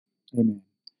Amen.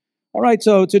 All right,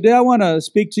 so today I want to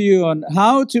speak to you on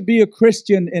how to be a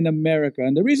Christian in America.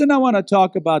 And the reason I want to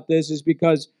talk about this is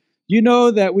because you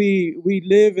know that we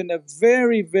live in a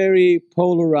very, very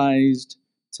polarized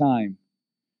time.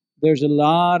 There's a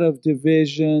lot of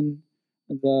division.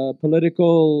 The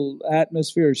political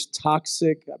atmosphere is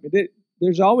toxic. I mean,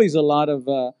 there's always a lot of,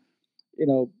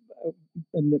 you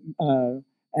know,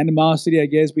 animosity, I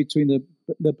guess, between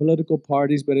the political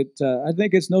parties. But I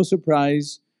think it's no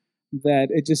surprise that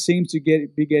it just seems to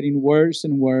be getting worse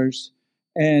and worse.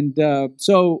 And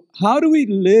so, how do we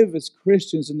live as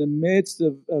Christians in the midst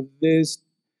of this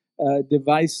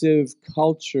divisive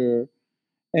culture?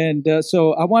 And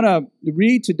so, I want to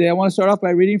read today. I want to start off by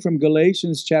reading from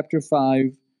Galatians chapter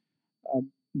 5, uh,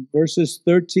 verses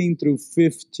 13 through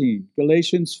 15.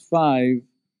 Galatians 5,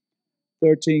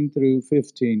 13 through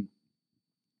 15.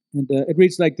 And it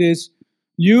reads like this: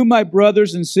 You, my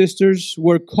brothers and sisters,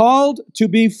 were called to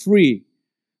be free,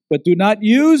 but do not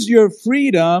use your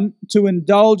freedom to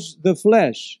indulge the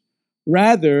flesh.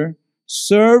 Rather,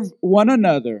 serve one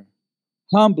another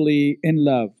humbly in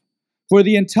love. For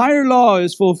the entire law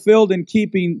is fulfilled in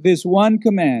keeping this one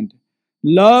command: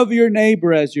 love your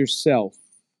neighbor as yourself.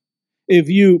 If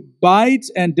you bite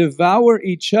and devour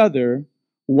each other,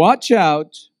 watch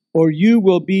out, or you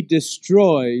will be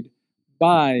destroyed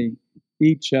by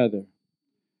each other.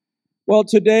 Well,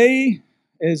 today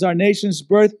is our nation's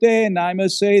birthday, and I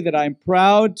must say that I'm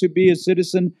proud to be a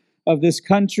citizen of this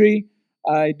country.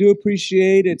 I do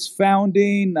appreciate its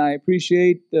founding. I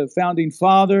appreciate the founding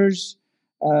fathers.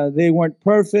 They weren't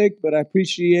perfect, but I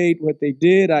appreciate what they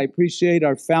did. I appreciate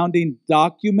our founding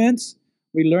documents.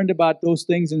 We learned about those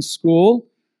things in school.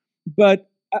 But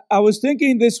I was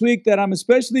thinking this week that I'm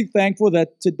especially thankful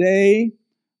that today,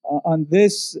 on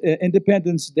this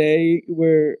Independence Day,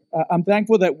 where I'm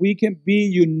thankful that we can be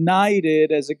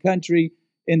united as a country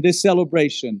in this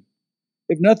celebration.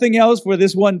 If nothing else, for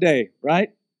this one day,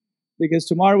 right? Because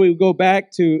tomorrow we will go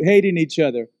back to hating each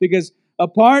other. Because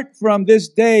apart from this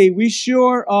day, we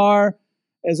sure are,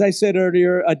 as I said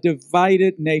earlier, a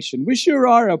divided nation. We sure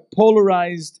are a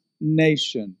polarized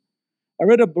nation. I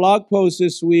read a blog post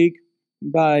this week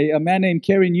by a man named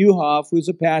Kerry Newhoff, who's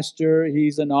a pastor.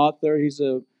 He's an author. He's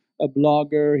a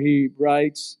blogger. He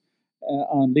writes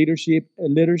on leadership.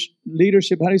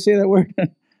 Leadership. How do you say that word?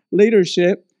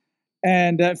 Leadership.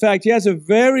 And in fact, he has a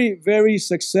very, very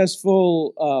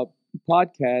successful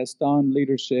podcast on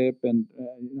leadership, and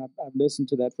I've listened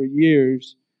to that for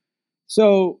years.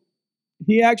 So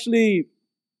he actually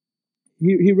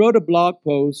he wrote a blog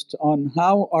post on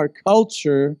how our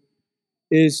culture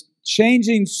is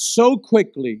changing so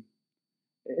quickly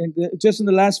just in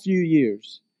the last few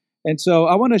years. And so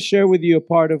I want to share with you a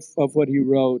part of what he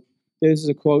wrote. This is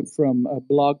a quote from a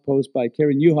blog post by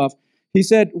Kerry Newhoff. He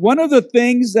said, "One of the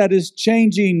things that is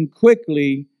changing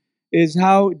quickly is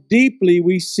how deeply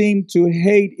we seem to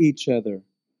hate each other.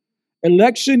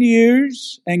 Election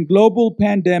years and global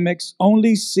pandemics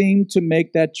only seem to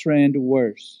make that trend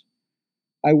worse.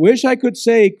 I wish I could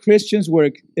say Christians were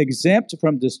exempt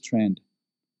from this trend.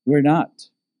 We're not.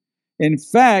 In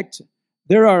fact,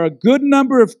 there are a good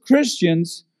number of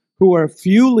Christians who are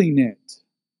fueling it."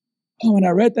 Oh, when I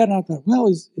read that, I thought, well,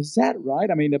 is that right?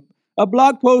 I mean, a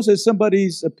blog post is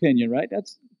somebody's opinion, right?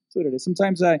 That's what it is.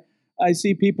 Sometimes I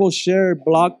see people share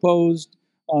blog posts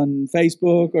on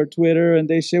Facebook or Twitter, and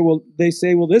they say, well,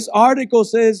 this article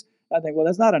says. I think, well,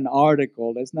 that's not an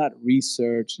article. That's not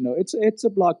research. No, it's a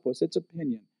blog post. It's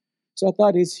opinion. So I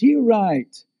thought, is he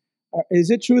right?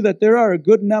 Is it true that there are a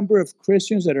good number of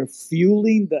Christians that are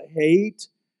fueling the hate,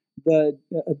 the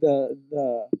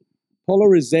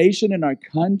polarization in our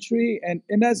country? And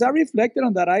as I reflected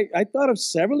on that, I thought of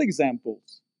several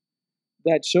examples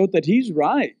that showed that he's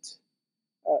right.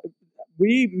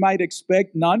 We might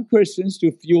expect non-Christians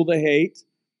to fuel the hate,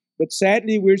 but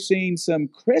sadly we're seeing some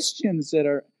Christians that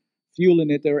are fueling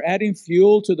it. They're adding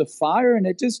fuel to the fire, and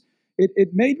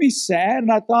it made me sad.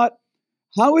 And I thought,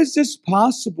 how is this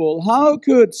possible? How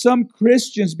could some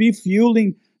Christians be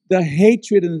fueling the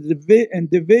hatred and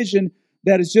division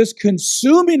that is just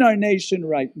consuming our nation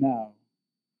right now?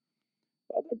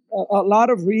 A lot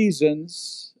of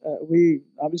reasons. We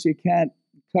obviously can't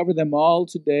cover them all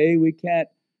today. We can't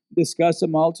discuss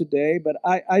them all today. But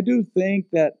I do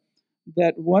think that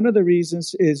one of the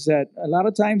reasons is that a lot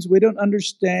of times we don't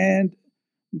understand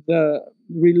the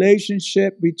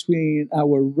relationship between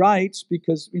our rights,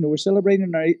 because we're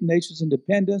celebrating our nation's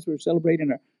independence, we're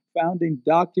celebrating our founding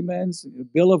documents, the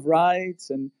Bill of Rights,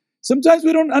 and sometimes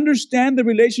we don't understand the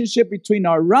relationship between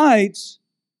our rights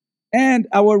and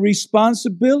our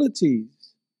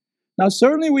responsibilities. Now,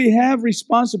 certainly we have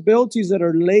responsibilities that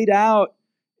are laid out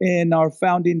in our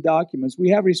founding documents. We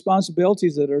have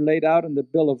responsibilities that are laid out in the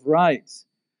Bill of Rights.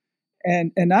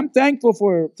 And I'm thankful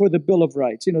for the Bill of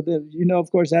Rights.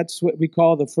 Of course, that's what we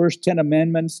call the first 10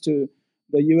 amendments to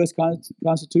the U.S.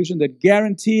 Constitution that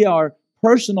guarantee our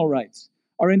personal rights,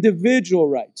 our individual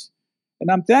rights.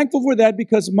 And I'm thankful for that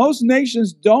because most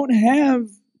nations don't have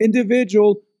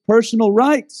individual personal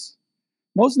rights.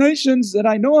 Most nations that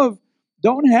I know of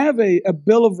don't have a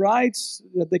Bill of Rights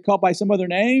that they call by some other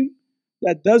name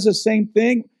that does the same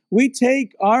thing. We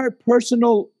take our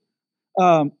personal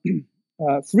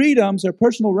freedoms, our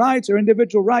personal rights, our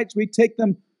individual rights, we take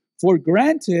them for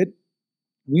granted.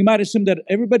 We might assume that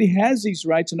everybody has these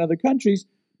rights in other countries,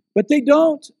 but they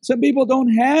don't. Some people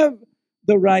don't have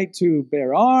the right to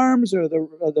bear arms or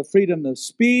the freedom of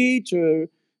speech or,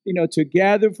 to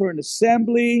gather for an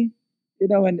assembly,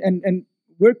 and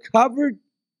we're covered,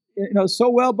 so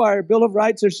well by our Bill of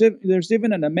Rights. There's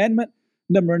even an amendment,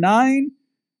 number 9.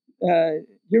 You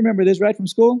remember this, right, from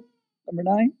school? Number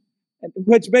 9?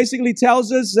 Which basically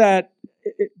tells us that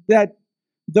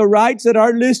the rights that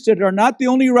are listed are not the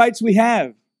only rights we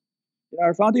have.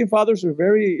 Our founding fathers were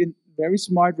very, very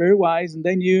smart, very wise, and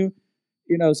they knew,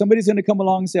 somebody's going to come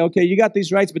along and say, okay, you got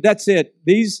these rights, but that's it.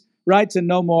 These rights and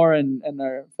no more. And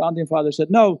our founding fathers said,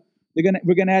 no, we're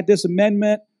going to add this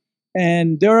amendment.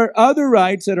 And there are other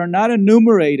rights that are not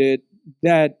enumerated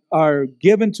that are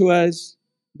given to us,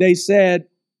 they said,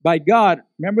 by God.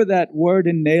 Remember that word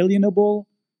inalienable?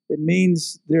 It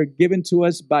means they're given to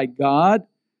us by God.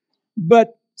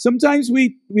 But sometimes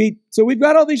so we've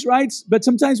got all these rights, but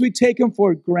sometimes we take them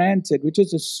for granted. We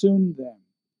just assume them.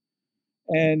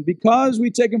 And because we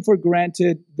take them for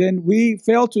granted, then we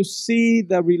fail to see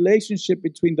the relationship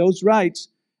between those rights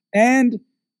and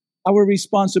our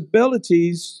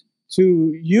responsibilities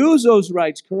to use those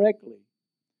rights correctly.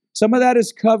 Some of that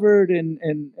is covered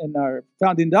in our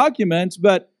founding documents,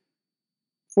 but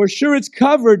for sure it's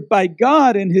covered by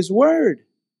God in His Word.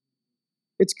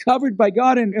 It's covered by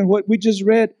God in what we just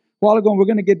read a while ago, and we're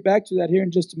going to get back to that here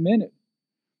in just a minute.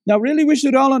 Now, really, we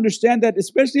should all understand that,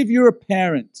 especially if you're a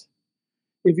parent.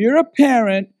 If you're a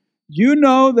parent, you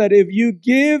know that if you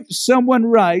give someone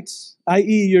rights,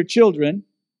 i.e. your children,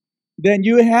 then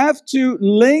you have to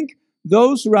link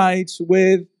those rights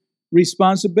with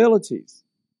responsibilities.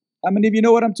 How many of you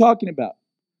know what I'm talking about?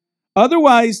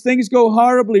 Otherwise, things go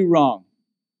horribly wrong.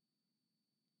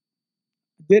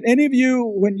 Did any of you,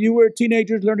 when you were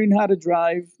teenagers learning how to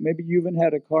drive, maybe you even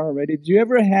had a car already, did you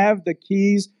ever have the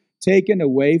keys taken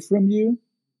away from you?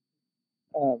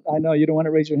 I know you don't want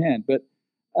to raise your hand, but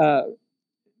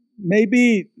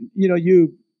maybe,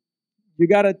 you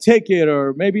got a ticket,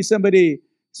 or maybe somebody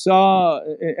saw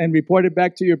and reported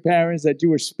back to your parents that you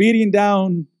were speeding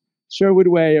down Sherwood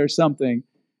Way or something,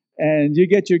 and you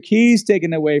get your keys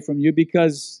taken away from you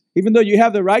because even though you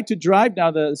have the right to drive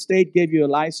now, the state gave you a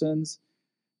license.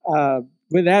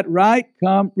 With that right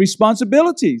come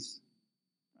responsibilities.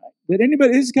 Did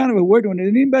anybody, this is kind of a weird one, did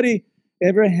anybody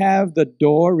ever have the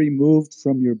door removed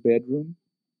from your bedroom?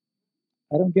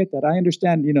 I don't get that. I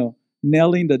understand,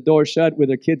 nailing the door shut with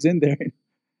their kids in there.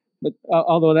 But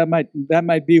although that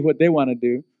might be what they want to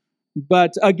do.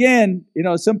 But again,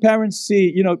 some parents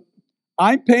see,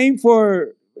 I'm paying for,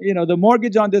 the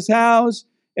mortgage on this house,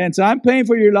 and so I'm paying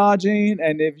for your lodging,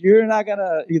 and if you're not going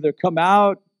to either come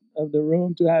out of the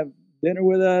room to have dinner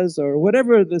with us or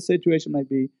whatever the situation might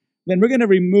be, then we're going to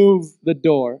remove the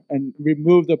door and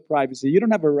remove the privacy. You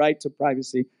don't have a right to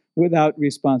privacy without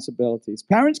responsibilities.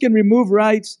 Parents can remove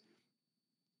rights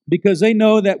because they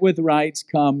know that with rights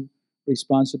come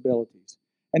responsibilities.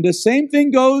 And the same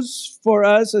thing goes for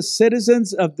us as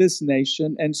citizens of this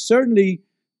nation, and certainly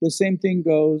the same thing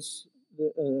goes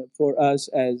for us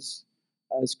as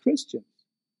Christians.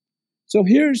 So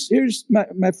here's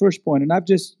my first point, and I've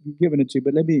just given it to you,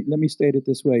 but let me state it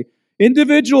this way.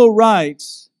 Individual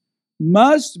rights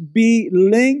must be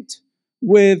linked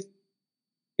with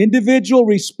individual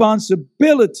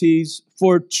responsibilities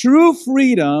for true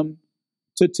freedom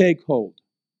to take hold.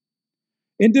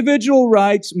 Individual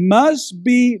rights must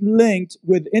be linked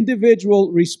with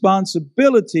individual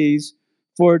responsibilities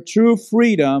for true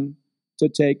freedom to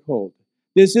take hold.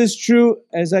 This is true,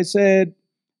 as I said,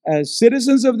 as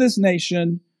citizens of this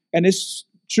nation, and it's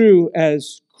true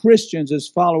as Christians, as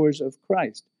followers of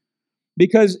Christ.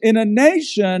 Because in a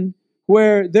nation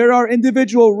where there are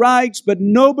individual rights, but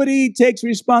nobody takes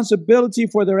responsibility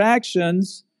for their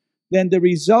actions, then the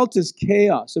result is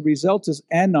chaos. The result is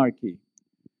anarchy.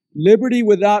 Liberty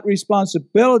without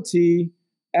responsibility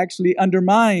actually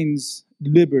undermines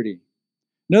liberty.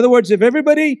 In other words, if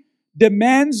everybody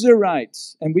demands their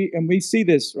rights, and we see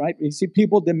this, right? We see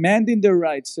people demanding their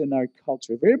rights in our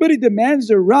culture. If everybody demands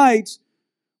their rights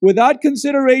without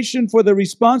consideration for the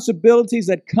responsibilities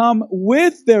that come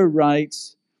with their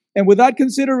rights, and without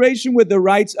consideration with the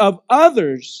rights of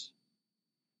others,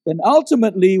 then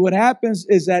ultimately what happens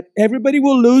is that everybody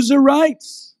will lose their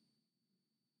rights.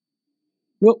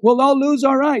 We'll all lose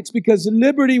our rights because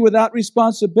liberty without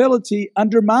responsibility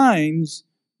undermines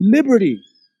liberty.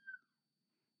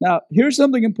 Now, here's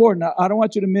something important. I don't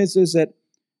want you to miss this, that,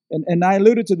 and I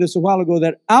alluded to this a while ago,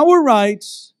 that our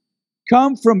rights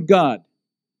come from God.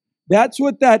 That's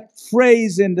what that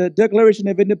phrase in the Declaration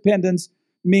of Independence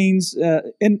means,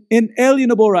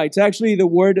 inalienable rights. Actually, the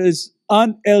word is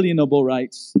unalienable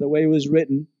rights, the way it was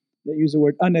written. They use the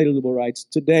word unalienable rights.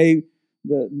 Today,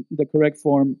 the correct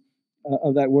form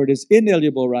of that word is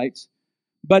inalienable rights.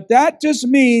 But that just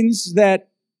means that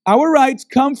our rights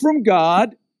come from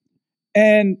God,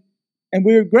 and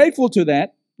we're grateful to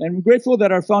that. And we're grateful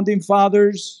that our founding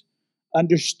fathers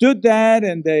understood that,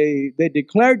 and they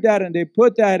declared that, and they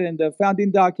put that in the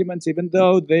founding documents, even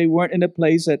though they weren't in a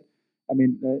place that,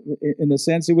 in a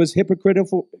sense, it was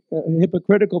hypocritical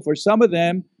for some of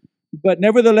them. But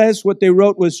nevertheless, what they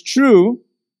wrote was true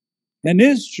and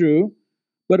is true.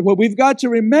 But what we've got to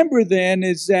remember then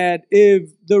is that if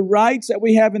the rights that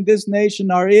we have in this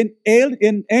nation are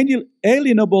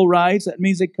inalienable rights, that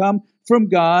means they come from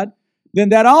God, then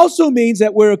that also means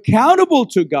that we're accountable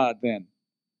to God then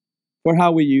for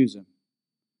how we use them.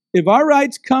 If our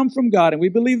rights come from God, and we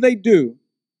believe they do,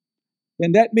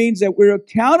 then that means that we're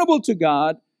accountable to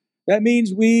God. That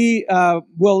means we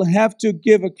will have to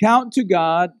give account to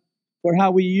God for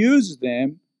how we use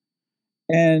them.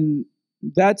 And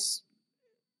that's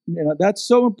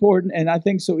so important, and I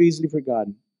think so easily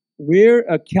forgotten. We're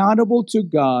accountable to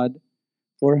God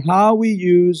for how we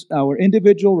use our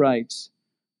individual rights,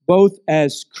 both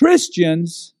as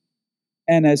Christians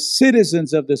and as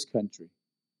citizens of this country.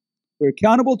 We're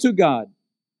accountable to God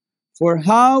for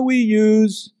how we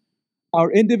use our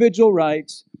individual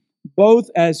rights, both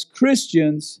as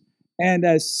Christians and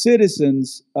as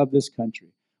citizens of this country.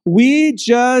 We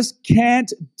just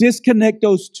can't disconnect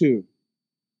those two.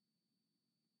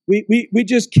 We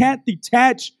just can't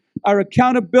detach our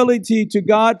accountability to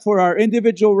God for our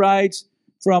individual rights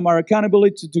from our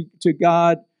accountability to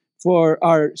God for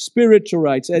our spiritual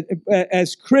rights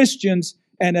as Christians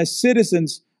and as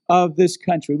citizens of this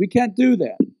country. We can't do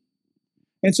that.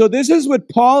 And so this is what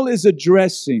Paul is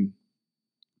addressing.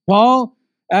 Paul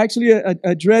actually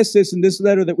addressed this in this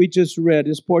letter that we just read,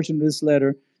 this portion of this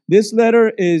letter. This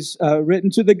letter is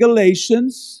written to the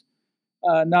Galatians.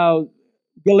 Now,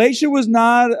 Galatia was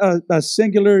not a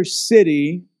singular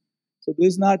city, so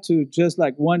this is not to just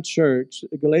like one church.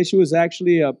 Galatia was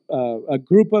actually a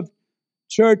group of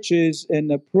churches in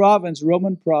the province,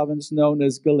 Roman province known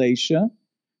as Galatia.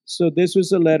 So this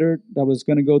was a letter that was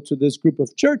going to go to this group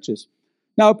of churches.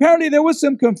 Now, apparently there was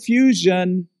some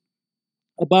confusion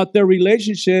about their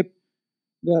relationship,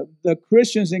 the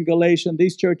Christians in Galatia,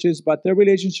 these churches, about their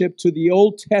relationship to the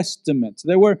Old Testament.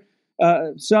 There were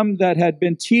some that had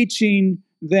been teaching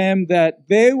them that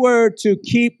they were to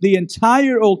keep the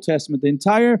entire Old Testament, the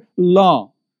entire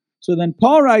law. So then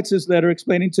Paul writes this letter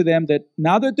explaining to them that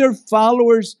now that they're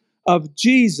followers of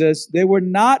Jesus, they were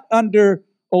not under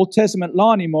Old Testament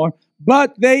law anymore,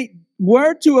 but they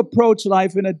were to approach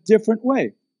life in a different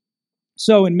way.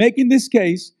 So in making this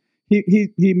case,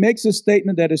 he makes a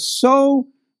statement that is so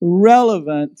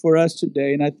relevant for us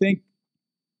today, and I think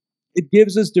it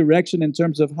gives us direction in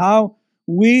terms of how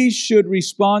we should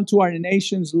respond to our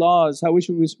nation's laws, how we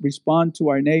should respond to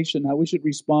our nation, how we should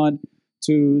respond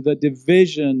to the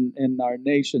division in our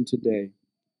nation today,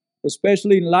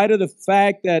 especially in light of the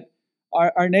fact that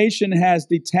our nation has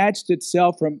detached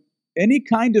itself from any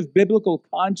kind of biblical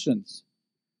conscience.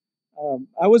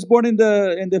 I was born in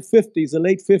the 50s, the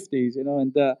late 50s,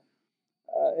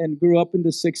 and grew up in the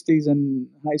 60s and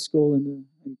high school and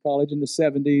college in the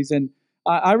 70s. And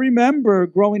I remember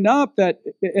growing up that,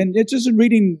 and it's just in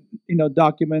reading,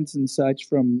 documents and such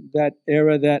from that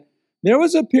era, that there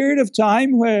was a period of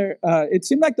time where it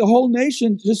seemed like the whole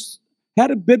nation just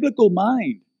had a biblical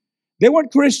mind. They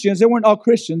weren't Christians, they weren't all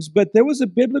Christians, but there was a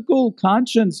biblical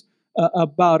conscience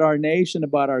about our nation,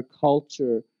 about our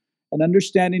culture, and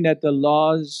understanding that the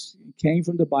laws came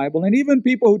from the Bible. And even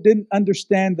people who didn't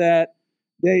understand that,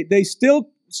 they still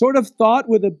sort of thought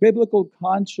with a biblical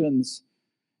conscience.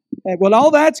 And, well, all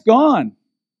that's gone,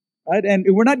 right? And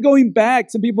we're not going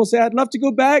back. Some people say, I'd love to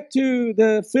go back to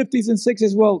the 50s and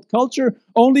 60s. Well, culture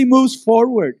only moves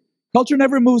forward. Culture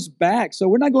never moves back, so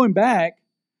we're not going back.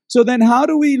 So then how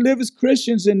do we live as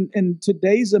Christians in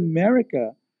today's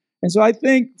America? And so I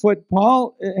think what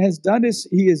Paul has done is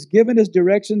he has given us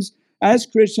directions as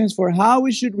Christians for how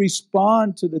we should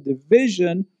respond to the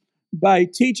division by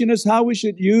teaching us how we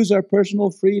should use our personal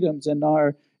freedoms and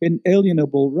our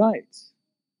inalienable rights.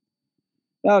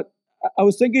 Now, I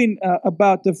was thinking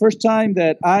about the first time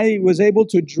that I was able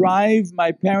to drive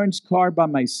my parents' car by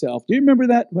myself. Do you remember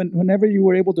that? Whenever you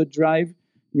were able to drive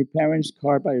your parents'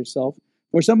 car by yourself?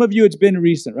 For some of you, it's been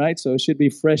recent, right? So it should be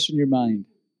fresh in your mind.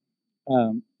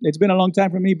 It's been a long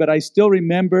time for me, but I still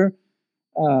remember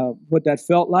what that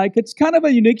felt like. It's kind of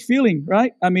a unique feeling,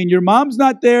 right? I mean, your mom's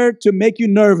not there to make you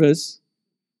nervous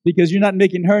because you're not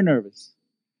making her nervous.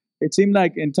 It seemed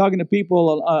like in talking to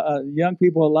people, young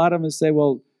people, a lot of them say,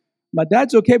 well, my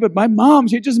dad's okay, but my mom,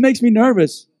 she just makes me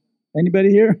nervous. Anybody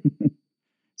here?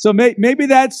 So maybe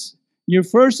that's your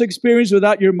first experience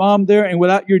without your mom there and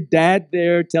without your dad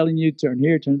there telling you, turn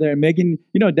here, turn there, and making,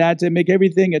 dads, they make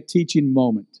everything a teaching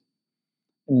moment.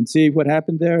 And see what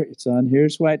happened there. Son,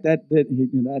 here's why that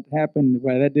happened,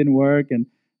 why that didn't work,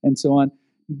 and so on.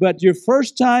 But your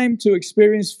first time to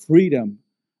experience freedom,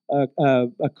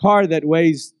 a car that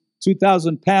weighs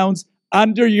 2,000 pounds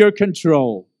under your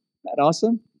control. Isn't that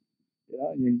awesome?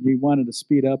 You wanted to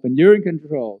speed up, and you're in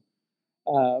control.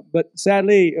 But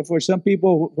sadly, for some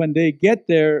people, when they get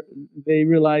there, they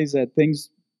realize that things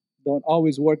don't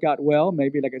always work out well.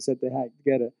 Maybe, like I said, they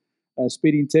get a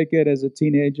speeding ticket as a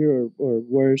teenager or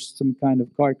worse, some kind of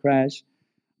car crash.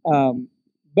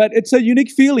 But it's a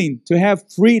unique feeling to have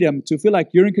freedom, to feel like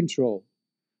you're in control.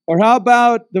 Or how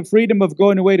about the freedom of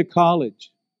going away to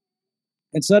college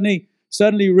and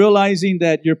suddenly realizing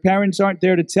that your parents aren't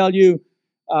there to tell you,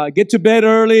 get to bed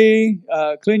early,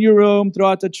 clean your room,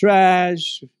 throw out the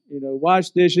trash,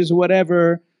 wash dishes,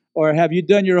 whatever, or have you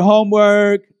done your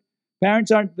homework?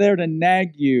 Parents aren't there to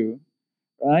nag you.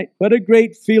 Right? What a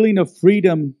great feeling of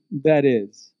freedom that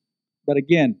is. But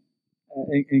again,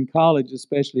 in college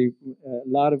especially, a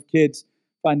lot of kids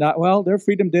find out, well, their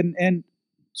freedom didn't end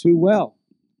too well.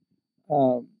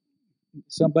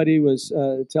 Somebody was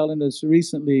telling us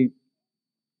recently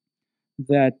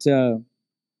that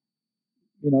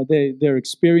their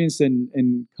experience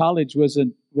in college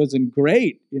wasn't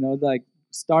great. Like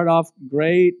start off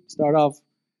great,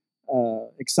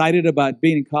 excited about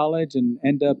being in college, and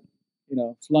end up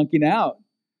flunking out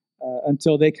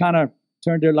until they kind of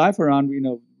turned their life around,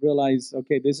 realize,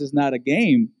 okay, this is not a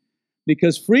game,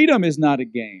 because freedom is not a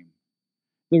game.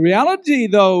 The reality,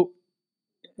 though,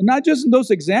 not just in those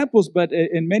examples, but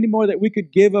in many more that we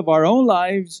could give of our own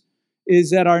lives, is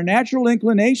that our natural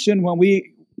inclination when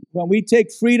we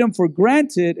take freedom for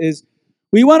granted is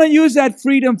we want to use that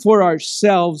freedom for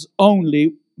ourselves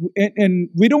only, and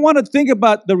we don't want to think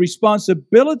about the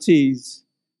responsibilities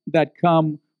that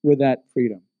come with that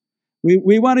freedom.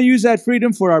 We want to use that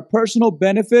freedom for our personal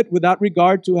benefit without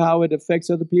regard to how it affects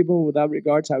other people, without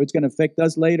regard to how it's going to affect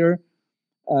us later,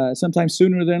 sometimes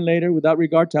sooner than later, without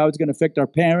regard to how it's going to affect our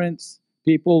parents,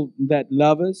 people that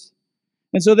love us.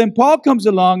 And so then Paul comes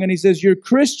along and he says, you're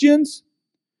Christians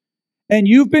and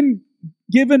you've been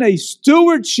given a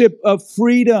stewardship of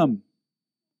freedom.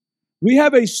 We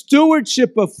have a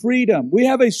stewardship of freedom. We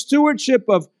have a stewardship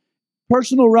of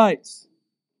personal rights.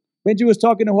 Benji was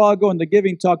talking a while ago in the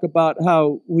giving talk about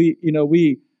how we're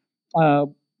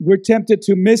tempted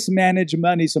to mismanage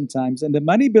money sometimes, and the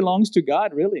money belongs to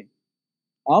God, really.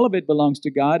 All of it belongs to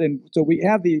God, and so we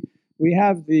have the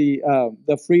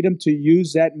freedom to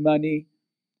use that money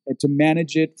and to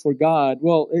manage it for God.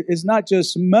 Well, it's not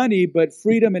just money, but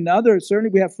freedom in others. Certainly,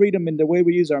 we have freedom in the way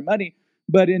we use our money,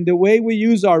 but in the way we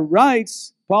use our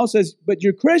rights, Paul says, "But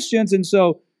you're Christians, and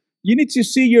so." You need to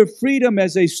see your freedom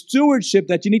as a stewardship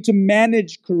that you need to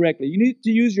manage correctly. You need to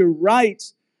use your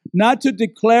rights, not to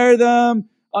declare them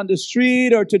on the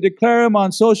street or to declare them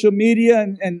on social media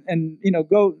and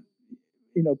go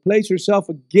place yourself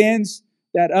against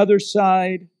that other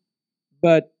side.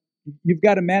 But you've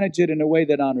got to manage it in a way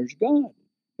that honors God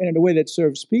and in a way that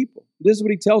serves people. This is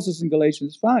what he tells us in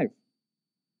Galatians 5.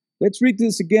 Let's read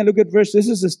this again. Look at verse. This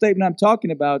is the statement I'm talking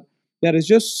about that is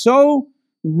just so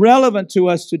relevant to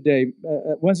us today.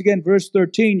 Once again, verse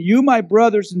 13, you, my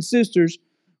brothers and sisters,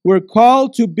 were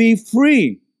called to be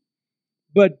free,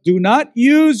 but do not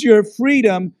use your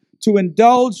freedom to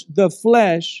indulge the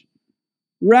flesh.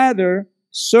 Rather,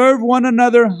 serve one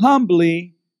another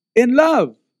humbly in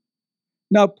love.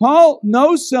 Now, Paul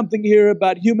knows something here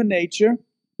about human nature.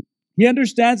 He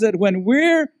understands that when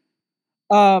we're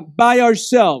by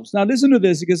ourselves, now listen to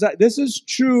this, because this is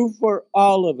true for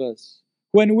all of us.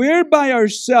 When we're by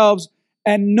ourselves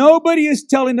and nobody is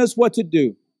telling us what to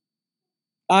do,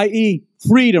 i.e.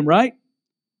 freedom, right?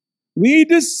 We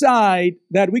decide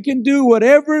that we can do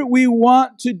whatever we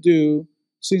want to do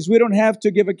since we don't have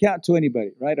to give account to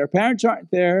anybody, right? Our parents aren't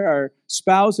there, our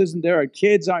spouse isn't there, our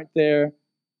kids aren't there.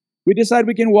 We decide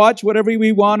we can watch whatever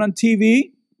we want on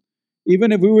TV,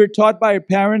 even if we were taught by our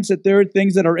parents that there are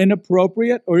things that are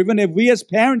inappropriate, or even if we as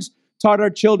parents taught our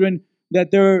children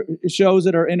that there are shows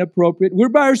that are inappropriate. We're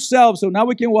by ourselves, so now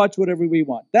we can watch whatever we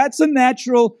want. That's a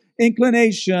natural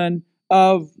inclination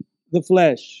of the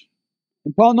flesh.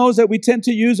 And Paul knows that we tend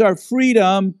to use our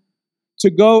freedom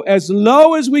to go as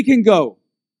low as we can go.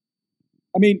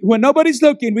 I mean, when nobody's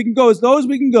looking, we can go as low as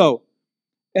we can go.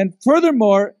 And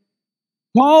furthermore,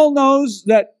 Paul knows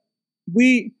that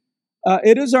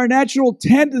it is our natural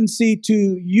tendency to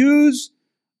use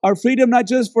our freedom not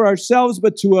just for ourselves,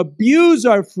 but to abuse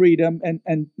our freedom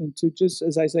and to just,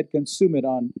 as I said, consume it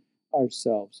on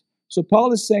ourselves. So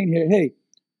Paul is saying here, hey,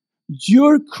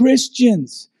 you're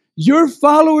Christians. You're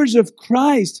followers of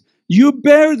Christ. You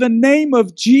bear the name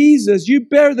of Jesus. You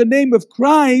bear the name of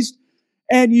Christ,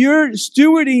 and you're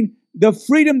stewarding the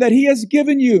freedom that He has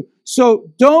given you.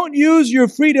 So don't use your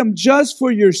freedom just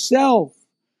for yourself.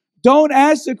 Don't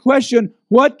ask the question,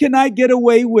 what can I get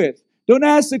away with? Don't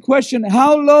ask the question,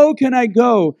 how low can I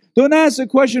go? Don't ask the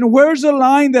question, where's the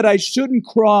line that I shouldn't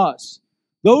cross?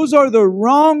 Those are the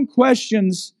wrong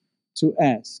questions to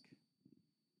ask.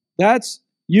 That's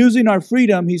using our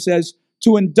freedom, he says,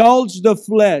 to indulge the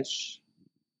flesh.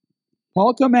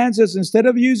 Paul commands us, instead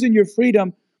of using your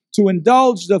freedom to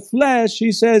indulge the flesh,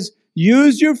 he says,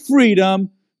 use your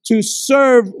freedom to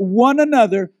serve one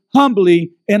another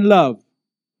humbly in love.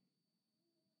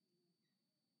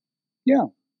 Yeah.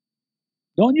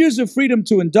 Don't use the freedom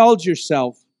to indulge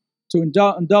yourself, to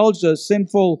indulge the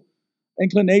sinful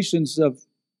inclinations of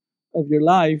your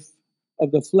life,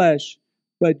 of the flesh,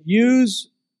 but use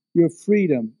your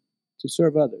freedom to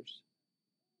serve others.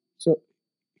 So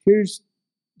here's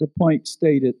the point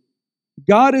stated.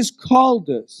 God has called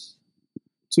us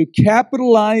to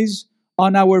capitalize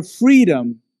on our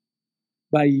freedom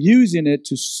by using it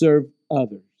to serve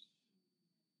others.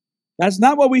 That's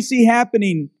not what we see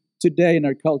happening today in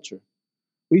our culture.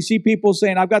 We see people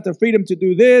saying, I've got the freedom to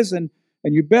do this, and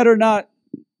you better not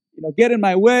get in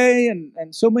my way,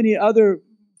 and so many other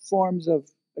forms of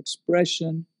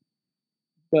expression.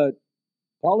 But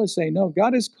Paul is saying, no,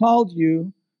 God has called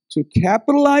you to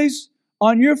capitalize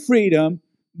on your freedom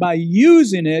by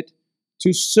using it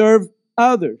to serve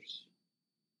others,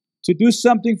 to do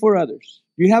something for others.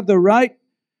 You have the right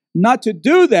not to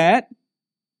do that.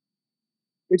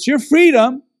 It's your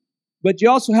freedom, but you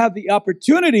also have the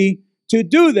opportunity to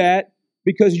do that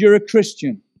because you're a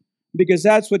Christian, because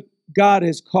that's what God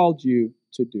has called you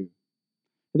to do.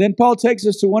 And then Paul takes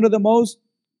us to one of the most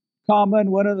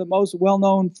common, one of the most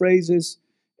well-known phrases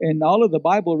in all of the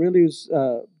Bible, really, is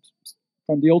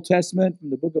from the Old Testament, from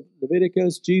the book of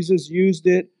Leviticus. Jesus used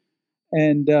it,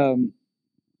 and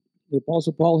the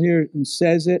Apostle Paul here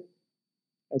says it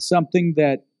as something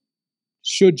that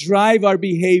should drive our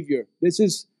behavior. This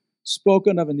is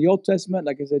spoken of in the Old Testament.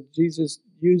 Like I said, Jesus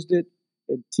used it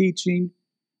in teaching.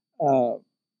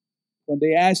 When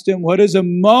they asked him, what is the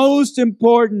most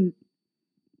important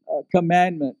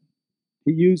commandment?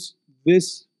 He used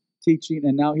this teaching.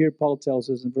 And now here Paul tells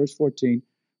us in verse 14,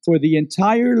 for the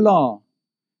entire law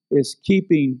is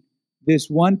keeping this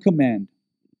one command: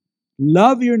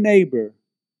 love your neighbor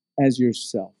as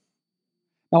yourself.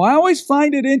 Now, I always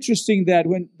find it interesting that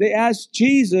when they asked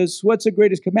Jesus, what's the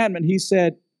greatest commandment? He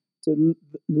said to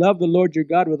love the Lord your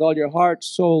God with all your heart,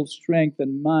 soul, strength,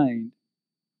 and mind.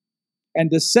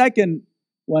 And the second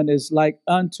one is like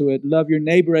unto it, love your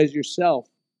neighbor as yourself.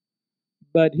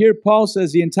 But here Paul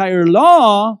says the entire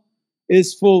law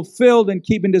is fulfilled in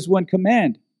keeping this one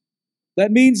command.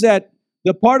 That means that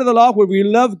the part of the law where we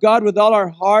love God with all our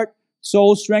heart,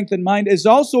 soul, strength, and mind is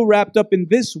also wrapped up in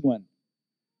this one.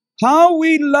 How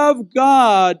we love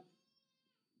God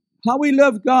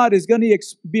is going to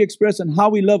be expressed in how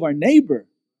we love our neighbor.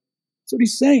 That's what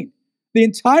he's saying. The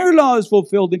entire law is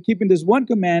fulfilled in keeping this one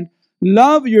command: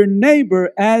 love your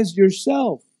neighbor as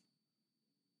yourself.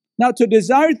 Now, to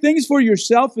desire things for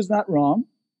yourself is not wrong.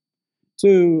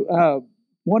 To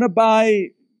want to buy,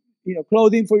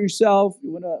 clothing for yourself,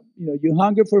 you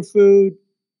hunger for food,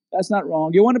 that's not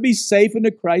wrong. You want to be safe in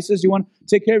the crisis. You want to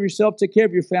take care of yourself, take care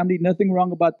of your family. Nothing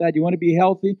wrong about that. You want to be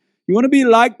healthy. You want to be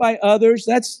liked by others.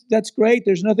 That's great.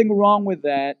 There's nothing wrong with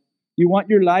that. You want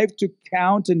your life to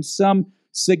count in some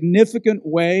significant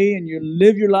way, and you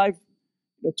live your life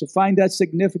to find that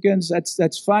significance.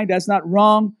 That's fine. That's not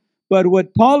wrong. But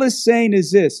what Paul is saying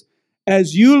is this: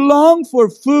 as you long for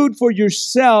food for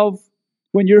yourself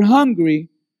when you're hungry,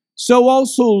 so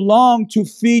also long to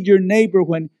feed your neighbor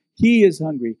when he is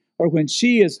hungry or when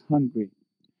she is hungry.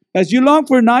 As you long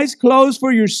for nice clothes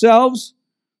for yourselves,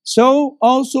 so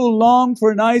also long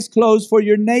for nice clothes for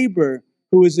your neighbor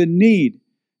who is in need.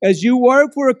 As you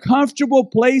work for a comfortable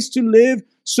place to live,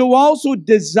 so also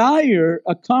desire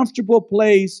a comfortable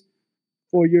place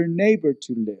for your neighbor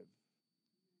to live.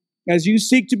 As you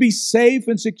seek to be safe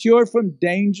and secure from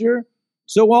danger,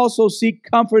 so also seek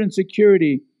comfort and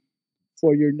security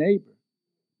for your neighbor.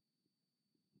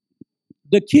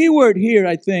 The key word here,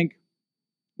 I think,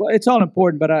 well, it's all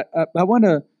important, but I want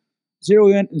to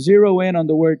zero in on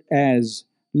the word as.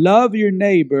 Love your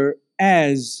neighbor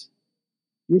as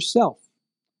yourself.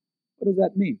 What does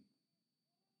that mean?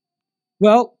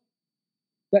 Well,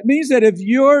 that means that if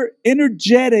you're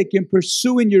energetic in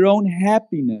pursuing your own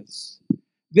happiness,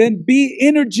 then be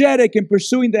energetic in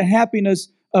pursuing the happiness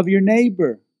of your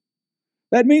neighbor.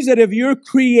 That means that if you're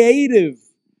creative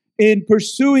in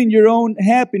pursuing your own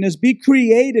happiness, be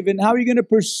creative in how you're going to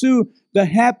pursue the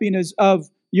happiness of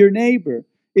your neighbor.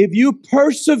 If you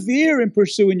persevere in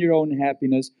pursuing your own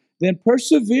happiness, then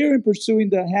persevere in pursuing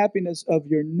the happiness of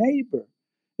your neighbor.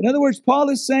 In other words, Paul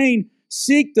is saying,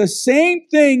 seek the same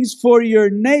things for your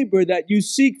neighbor that you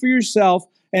seek for yourself,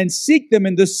 and seek them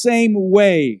in the same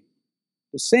way.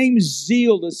 The same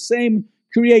zeal, the same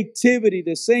creativity,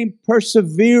 the same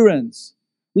perseverance.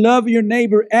 Love your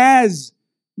neighbor as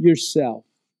yourself.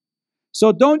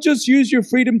 So don't just use your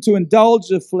freedom to indulge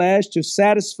the flesh, to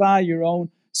satisfy your own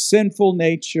sinful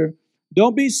nature.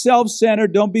 Don't be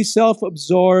self-centered. Don't be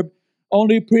self-absorbed,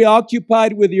 only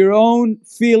preoccupied with your own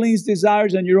feelings,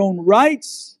 desires, and your own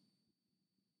rights.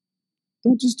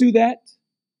 Don't just do that.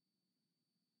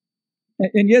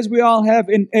 And yes, we all have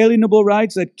inalienable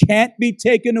rights that can't be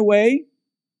taken away.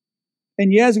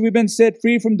 And yes, we've been set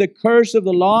free from the curse of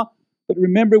the law. But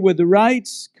remember, with the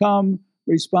rights come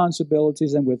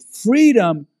responsibilities, and with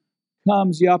freedom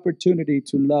comes the opportunity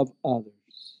to love others.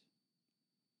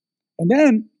 And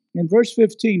then in verse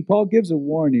 15, Paul gives a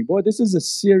warning. Boy, this is a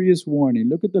serious warning.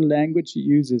 Look at the language he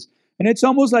uses. And it's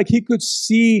almost like he could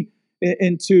see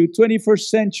into 21st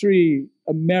century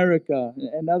America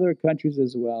and other countries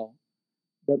as well.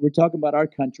 But we're talking about our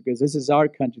country because this is our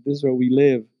country. This is where we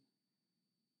live.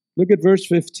 Look at verse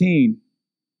 15.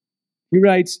 He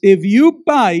writes, if you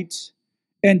bite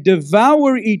and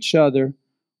devour each other,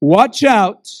 watch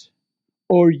out,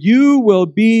 or you will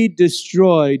be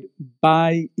destroyed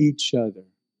by each other.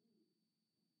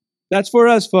 That's for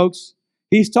us, folks.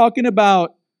 He's talking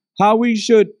about how we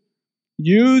should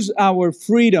use our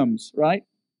freedoms, right?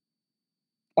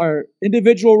 Our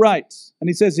individual rights. And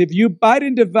he says, if you bite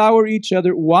and devour each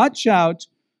other, watch out,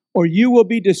 or you will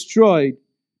be destroyed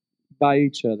by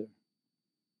each other.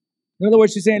 In other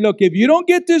words, he's saying, look, if you don't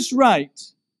get this right,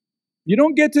 you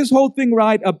don't get this whole thing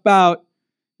right about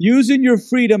using your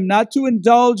freedom not to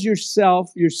indulge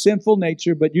yourself, your sinful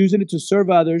nature, but using it to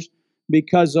serve others,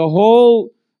 because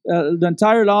the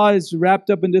entire law is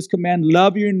wrapped up in this command,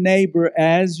 love your neighbor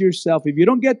as yourself. If you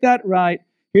don't get that right,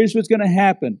 here's what's going to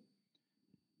happen.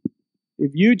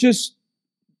 If you're just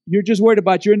worried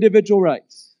about your individual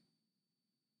rights,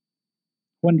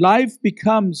 when life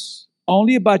becomes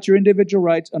only about your individual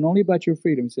rights and only about your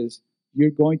freedom, it says, you're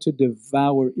going to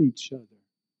devour each other.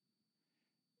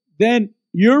 Then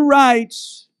your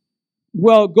rights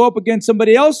will go up against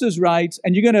somebody else's rights,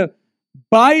 and you're going to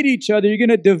bite each other, you're going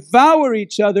to devour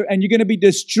each other, and you're going to be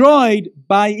destroyed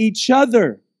by each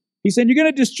other. He said, you're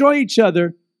going to destroy each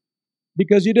other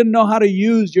because you didn't know how to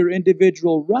use your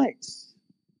individual rights.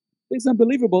 It's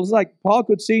unbelievable. It's like Paul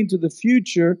could see into the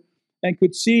future and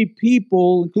could see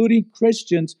people, including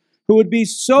Christians, who would be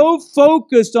so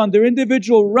focused on their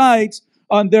individual rights,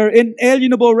 on their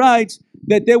inalienable rights,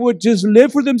 that they would just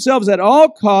live for themselves at all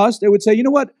costs. They would say, you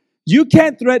know what? You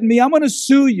can't threaten me. I'm going to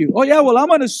sue you. Oh, yeah, well, I'm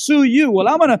going to sue you. Well,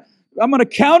 I'm going to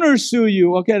counter-sue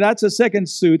you. Okay, that's a second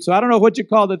suit. So I don't know what you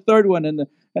call the third one and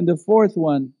the fourth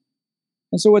one.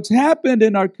 And so what's happened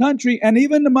in our country, and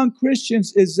even among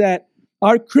Christians, is that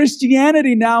our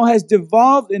Christianity now has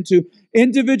devolved into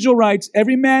individual rights,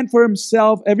 every man for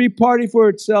himself, every party for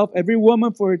itself, every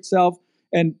woman for itself.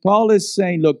 And Paul is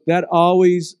saying, look, that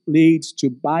always leads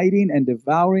to biting and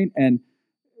devouring and,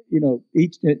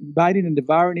 biting and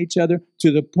devouring each other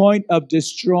to the point of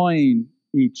destroying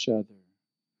each other.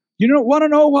 You want to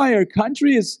know why our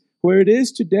country is where it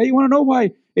is today? You want to know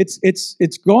why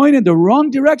it's going in the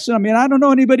wrong direction? I mean, I don't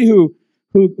know anybody who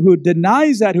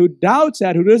denies that, who doubts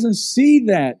that, who doesn't see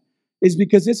that. Is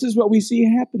because this is what we see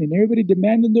happening. Everybody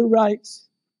demanding their rights,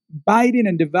 biting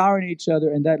and devouring each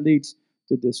other, and that leads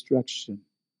to destruction.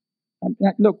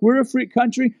 Look, we're a free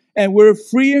country, and we're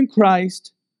free in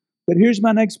Christ, but here's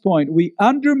my next point. We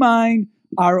undermine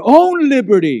our own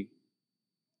liberty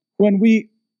when we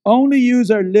only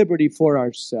use our liberty for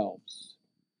ourselves.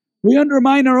 We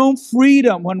undermine our own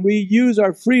freedom when we use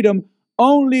our freedom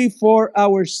only for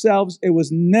ourselves. It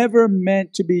was never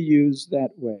meant to be used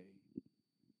that way.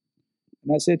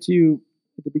 And I said to you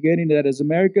at the beginning that as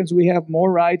Americans, we have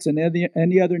more rights than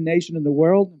any other nation in the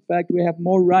world. In fact, we have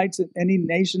more rights than any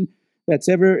nation that's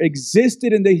ever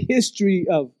existed in the history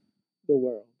of the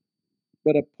world.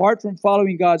 But apart from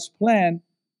following God's plan,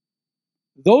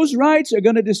 those rights are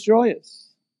going to destroy us.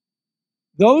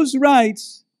 Those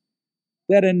rights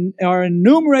that are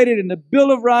enumerated in the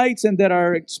Bill of Rights and that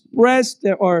are expressed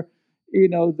or,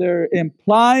 they're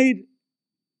implied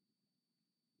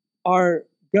are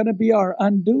going to be our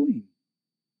undoing.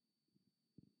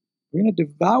 We're going to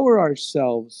devour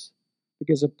ourselves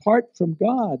because apart from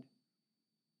God,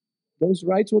 those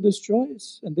rights will destroy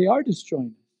us, and they are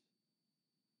destroying us.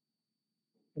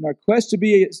 In our quest to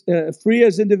be free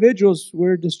as individuals,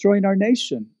 we're destroying our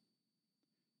nation,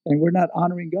 and we're not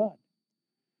honoring God.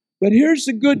 But here's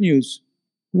the good news.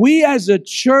 We as a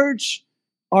church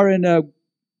are in a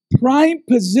prime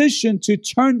position to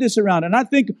turn this around, and I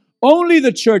think only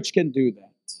the church can do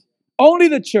that. Only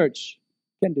the church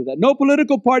can do that. No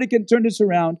political party can turn this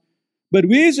around, but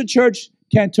we as a church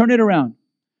can turn it around.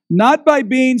 Not by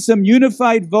being some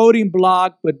unified voting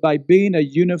bloc, but by being a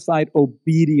unified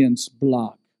obedience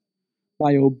bloc.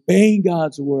 By obeying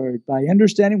God's word, by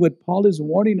understanding what Paul is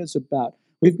warning us about.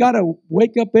 We've got to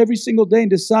wake up every single day and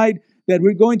decide that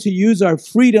we're going to use our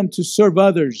freedom to serve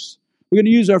others. We're going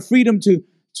to use our freedom to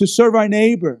serve our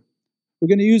neighbor. We're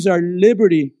going to use our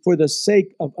liberty for the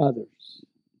sake of others.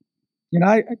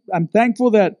 I'm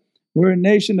thankful that we're a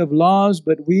nation of laws,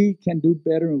 but we can do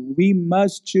better. We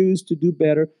must choose to do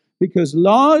better because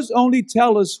laws only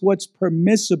tell us what's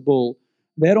permissible.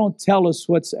 They don't tell us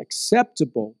what's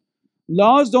acceptable.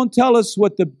 Laws don't tell us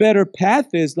what the better path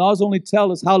is. Laws only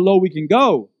tell us how low we can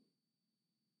go.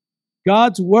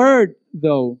 God's word,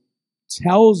 though,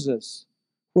 tells us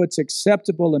what's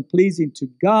acceptable and pleasing to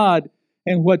God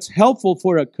and what's helpful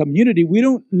for a community. We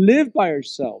don't live by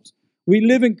ourselves. We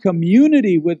live in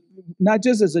community with, not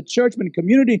just as a church, but in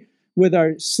community with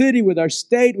our city, with our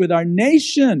state, with our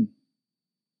nation.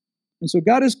 And so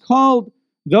God has called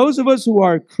those of us who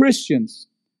are Christians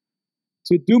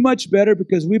to do much better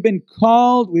because we've been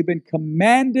called, we've been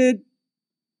commanded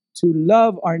to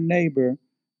love our neighbor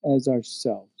as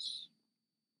ourselves.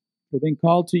 We've been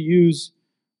called to use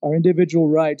our individual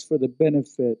rights for the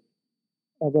benefit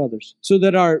of others so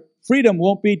that our freedom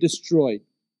won't be destroyed.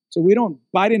 So we don't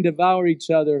bite and devour each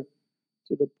other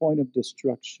to the point of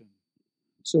destruction.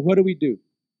 So what do we do?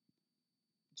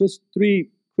 Just 3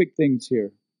 quick things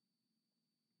here.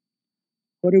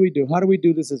 What do we do? How do we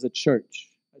do this as a church?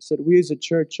 I said we as a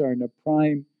church are in a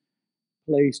prime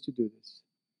place to do this.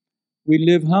 We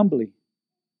live humbly.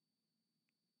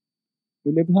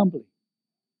 We live humbly.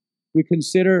 We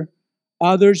consider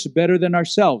others better than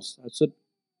ourselves. That's what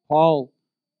Paul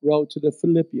wrote to the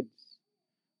Philippians.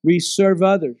 We serve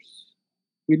others.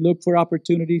 We look for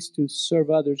opportunities to serve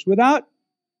others without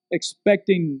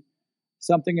expecting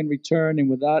something in return and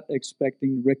without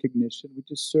expecting recognition. We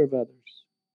just serve others.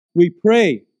 We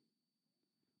pray.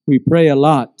 We pray a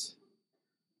lot.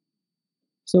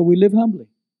 So we live humbly.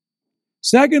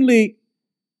 Secondly,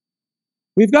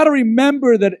 we've got to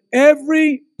remember that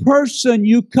every person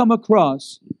you come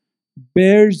across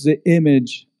bears the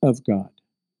image of God.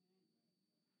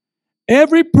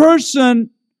 Every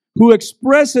person who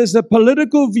expresses a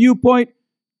political viewpoint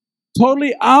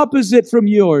totally opposite from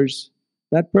yours,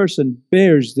 that person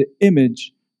bears the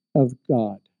image of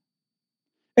God.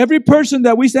 Every person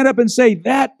that we stand up and say,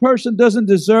 that person doesn't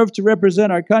deserve to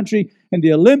represent our country in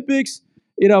the Olympics,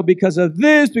 because of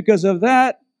this, because of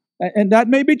that, and that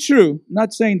may be true. I'm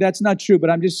not saying that's not true, but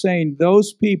I'm just saying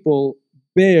those people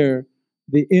bear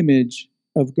the image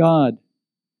of God.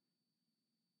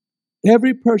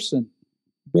 Every person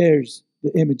bears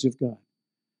the image of God.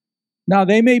 Now,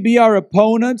 they may be our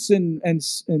opponents in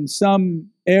some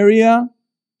area,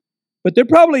 but they're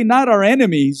probably not our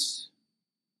enemies.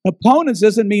 Opponents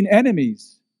doesn't mean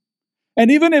enemies.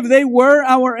 And even if they were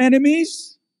our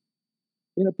enemies,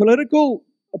 political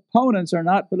opponents are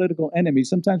not political enemies.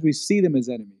 Sometimes we see them as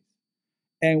enemies,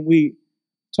 and we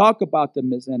talk about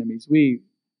them as enemies. We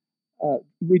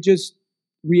just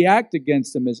react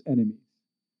against them as enemies.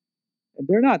 And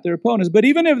they're not, they're opponents. But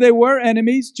even if they were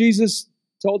enemies, Jesus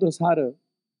told us how to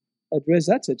address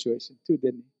that situation too,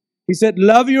 didn't he? He said,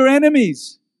 love your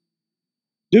enemies.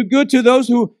 Do good to those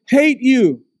who hate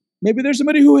you. Maybe there's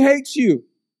somebody who hates you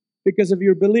because of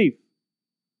your belief.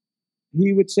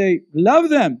 He would say, love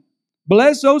them.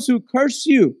 Bless those who curse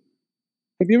you.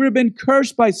 Have you ever been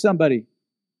cursed by somebody?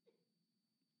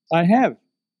 I have,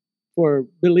 for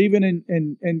believing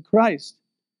in Christ.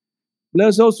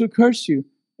 Bless those who curse you.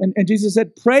 And Jesus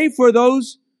said, pray for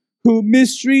those who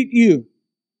mistreat you.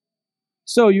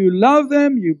 So you love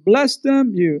them, you bless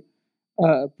them, you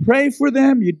pray for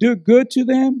them, you do good to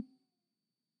them,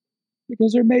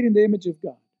 because they're made in the image of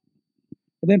God.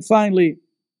 And then finally, he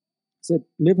said,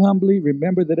 live humbly,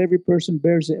 remember that every person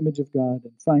bears the image of God.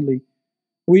 And finally,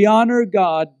 we honor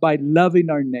God by loving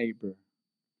our neighbor.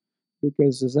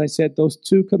 Because as I said, those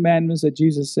two commandments that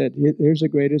Jesus said, here's the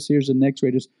greatest, here's the next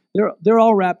greatest, they're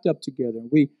all wrapped up together.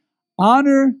 We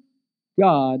honor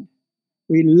God,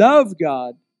 we love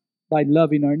God by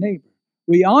loving our neighbor.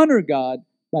 We honor God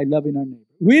by loving our neighbor.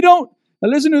 Now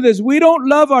listen to this, we don't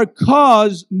love our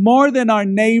cause more than our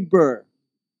neighbor.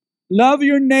 Love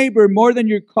your neighbor more than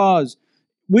your cause.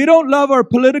 We don't love our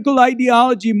political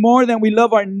ideology more than we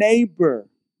love our neighbor.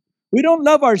 We don't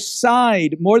love our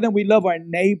side more than we love our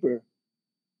neighbor.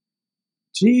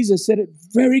 Jesus said it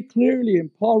very clearly,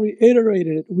 and Paul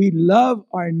reiterated it. We love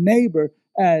our neighbor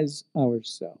as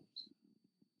ourselves.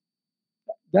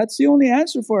 That's the only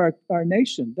answer for our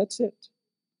nation. That's it.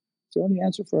 It's the only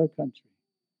answer for our country.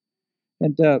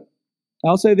 And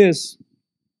I'll say this.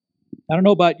 I don't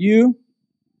know about you,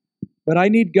 but I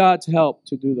need God's help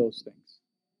to do those things.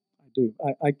 I do.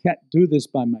 I can't do this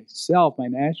by myself.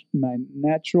 My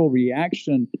natural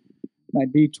reaction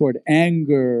might be toward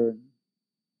anger,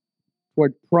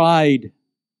 toward pride,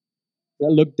 that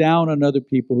look down on other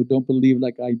people who don't believe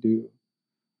like I do.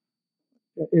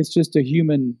 It's just a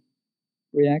human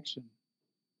reaction.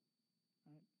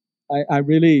 I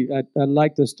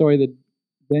like the story that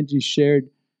Benji shared,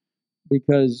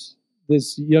 because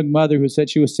this young mother who said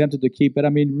she was tempted to keep it. I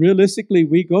mean, realistically,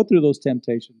 we go through those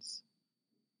temptations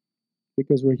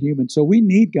because we're human. So we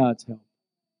need God's help.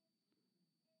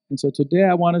 And so today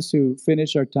I want us to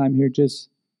finish our time here just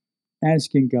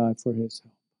asking God for His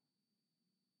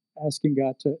help. Asking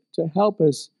God to help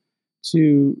us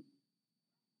to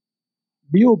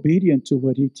be obedient to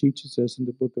what He teaches us in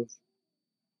the book of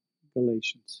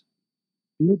Galatians.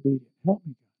 Be obedient. Help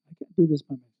me, God. I can't do this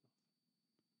by myself.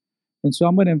 And so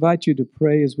I'm going to invite you to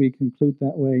pray as we conclude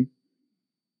that way.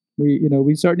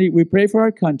 We pray for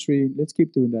our country. Let's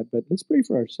keep doing that. But let's pray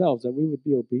for ourselves, that we would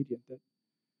be obedient,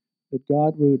 that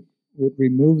God would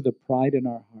remove the pride in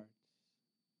our heart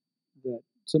that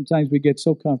sometimes we get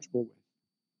so comfortable with.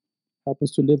 Help us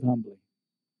to live humbly,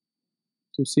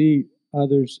 to see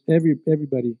others,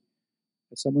 everybody,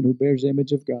 as someone who bears the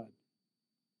image of God,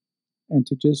 and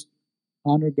to just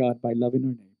honor God by loving our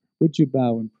neighbor. Would you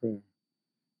bow in prayer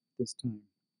this time?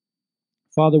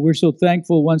 Father, we're so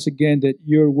thankful once again that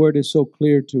your word is so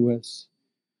clear to us.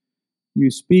 You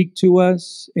speak to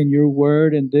us in your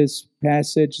word in this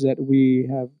passage that we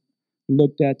have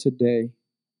looked at today.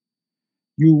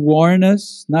 You warn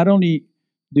us. Not only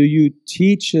do you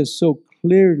teach us so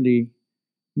clearly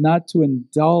not to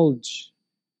indulge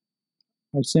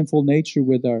our sinful nature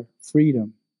with our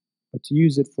freedom, but to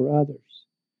use it for others.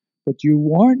 But you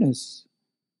warn us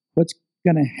what's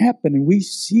going to happen, and we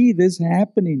see this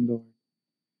happening, Lord,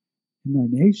 in our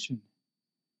nation.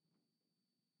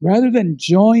 Rather than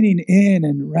joining in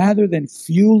and rather than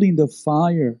fueling the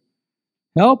fire,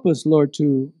 help us, Lord,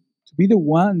 to be the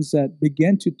ones that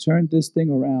begin to turn this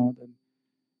thing around. And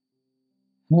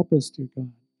help us, dear God,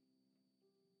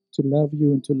 to love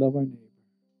you and to love our neighbor.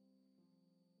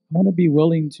 I want to be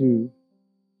willing to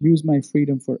use my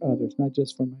freedom for others, not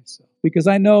just for myself. Because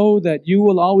I know that you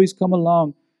will always come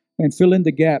along and fill in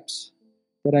the gaps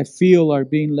that I feel are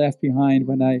being left behind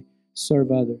when I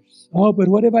serve others. Oh, but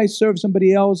what if I serve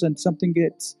somebody else and something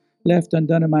gets left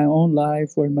undone in my own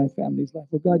life or in my family's life?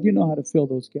 Well, God, you know how to fill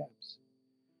those gaps.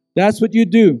 That's what you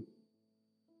do.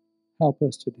 Help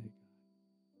us today.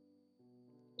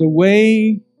 The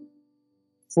way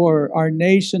for our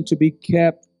nation to be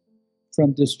kept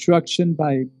from destruction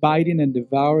by biting and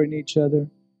devouring each other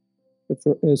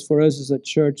is for us as a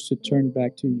church to turn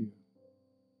back to you.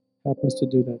 Help us to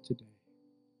do that today.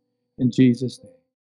 In Jesus' name.